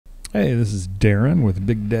Hey, this is Darren with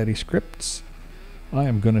Big Daddy Scripts. I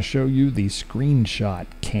am going to show you the screenshot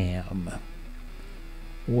cam.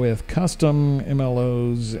 With custom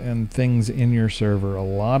MLOs and things in your server, a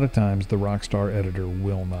lot of times the Rockstar editor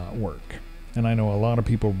will not work. And I know a lot of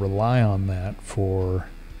people rely on that for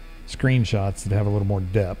screenshots that have a little more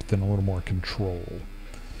depth and a little more control.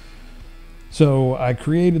 So I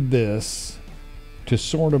created this to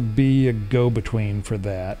sort of be a go-between for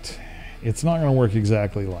that. It's not going to work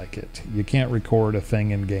exactly like it. You can't record a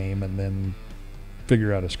thing in game and then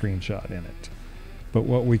figure out a screenshot in it. But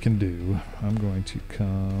what we can do, I'm going to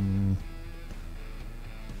come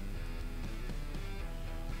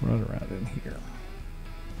right around in here.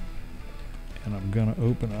 And I'm going to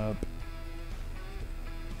open up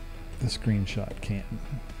the screenshot cam.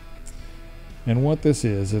 And what this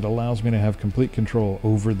is, it allows me to have complete control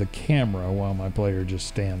over the camera while my player just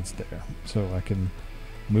stands there. So I can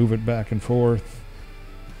move it back and forth.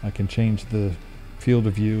 I can change the field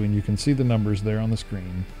of view, and you can see the numbers there on the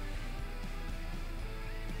screen.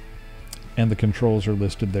 And the controls are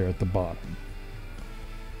listed there at the bottom.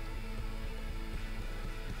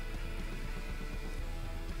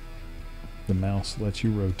 The mouse lets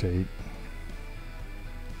you rotate.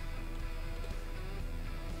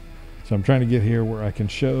 So I'm trying to get here where I can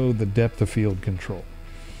show the depth of field control.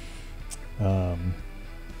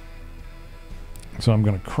 So I'm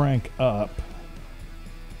going to crank up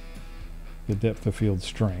the depth of field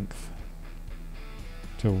strength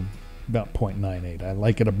to about 0.98. I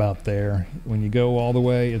like it about there. When you go all the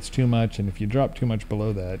way, it's too much, and if you drop too much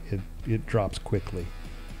below that, it drops quickly.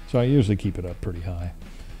 So I usually keep it up pretty high.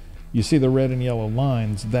 You see the red and yellow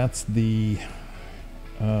lines, that's the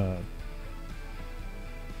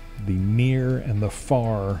near and the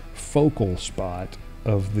far focal spot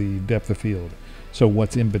of the depth of field. So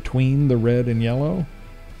what's in between the red and yellow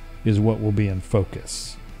is what will be in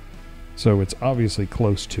focus. So it's obviously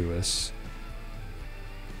close to us.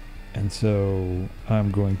 And so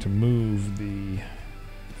I'm going to move the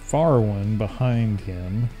far one behind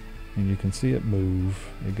him, and you can see it move.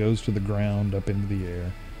 It goes to the ground up into the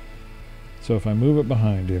air. So if I move it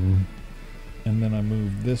behind him, and then I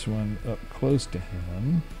move this one up close to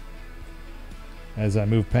him, as I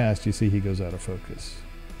move past, you see he goes out of focus.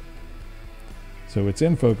 So it's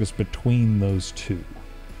in focus between those two.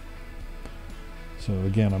 So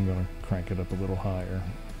again, I'm going to crank it up a little higher,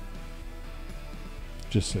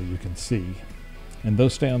 just so you can see. And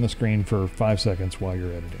those stay on the screen for 5 seconds while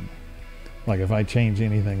you're editing. Like if I change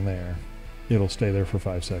anything there, it'll stay there for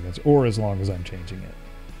 5 seconds, or as long as I'm changing it.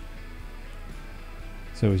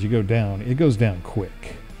 So as you go down, it goes down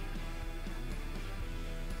quick.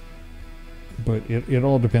 But it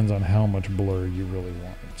all depends on how much blur you really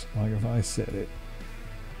want. Like if I set it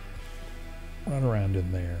right around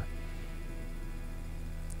in there,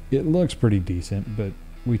 it looks pretty decent, but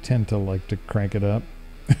we tend to like to crank it up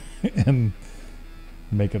and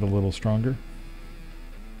make it a little stronger.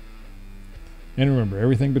 And remember,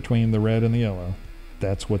 everything between the red and the yellow,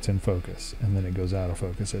 that's what's in focus, and then it goes out of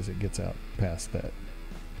focus as it gets out past that.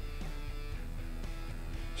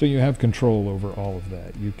 So you have control over all of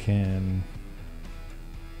that. You can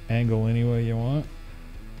angle any way you want.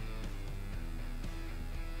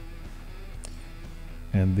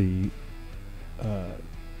 And the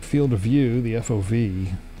field of view, the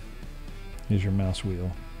FOV, is your mouse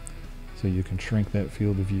wheel. So you can shrink that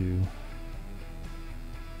field of view.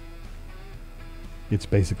 It's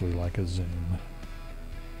basically like a zoom.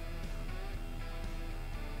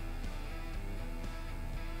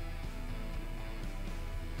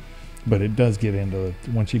 But it does get into,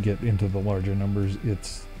 once you get into the larger numbers,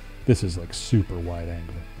 this is like super wide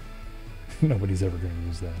angle. Nobody's ever going to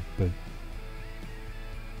use that, but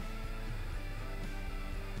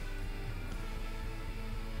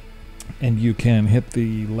and you can hit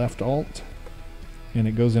the left alt and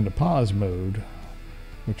it goes into pause mode,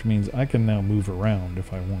 which means I can now move around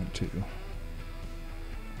if I want to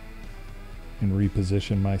and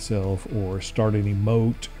reposition myself or start an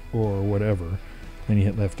emote or whatever. Then you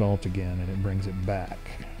hit left alt again and it brings it back.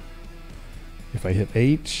 If I hit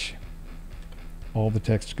H, all the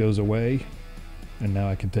text goes away, and now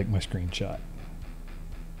I can take my screenshot.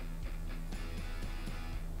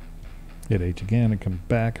 Hit H again, it comes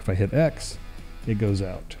back. If I hit X, it goes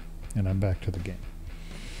out, and I'm back to the game.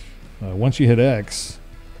 Once you hit X,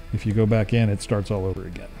 if you go back in, it starts all over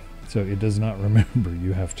again. So it does not remember.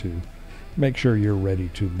 You have to make sure you're ready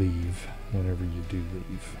to leave whenever you do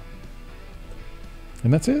leave.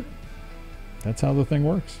 And that's it. That's how the thing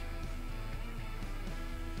works.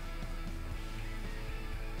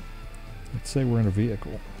 Let's say we're in a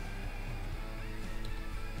vehicle.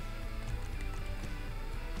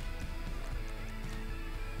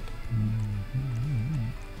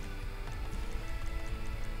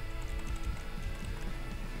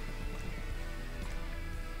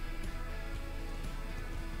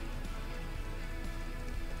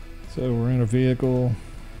 So we're in a vehicle.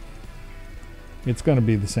 It's going to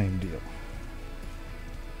be the same deal.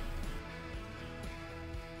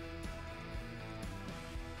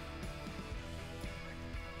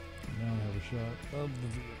 Now I have a shot of the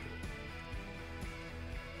vehicle.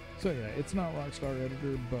 So yeah, it's not Rockstar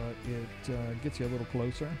Editor, but it gets you a little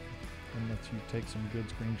closer and lets you take some good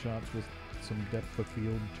screenshots with some depth of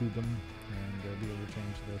field to them, and be able to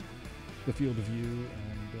change the field of view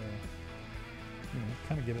and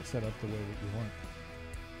kind of get it set up the way that you want.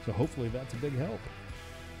 So hopefully that's a big help.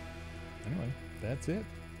 Anyway, that's it.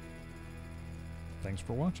 Thanks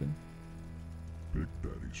for watching.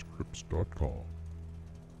 BigDaddyScripts.com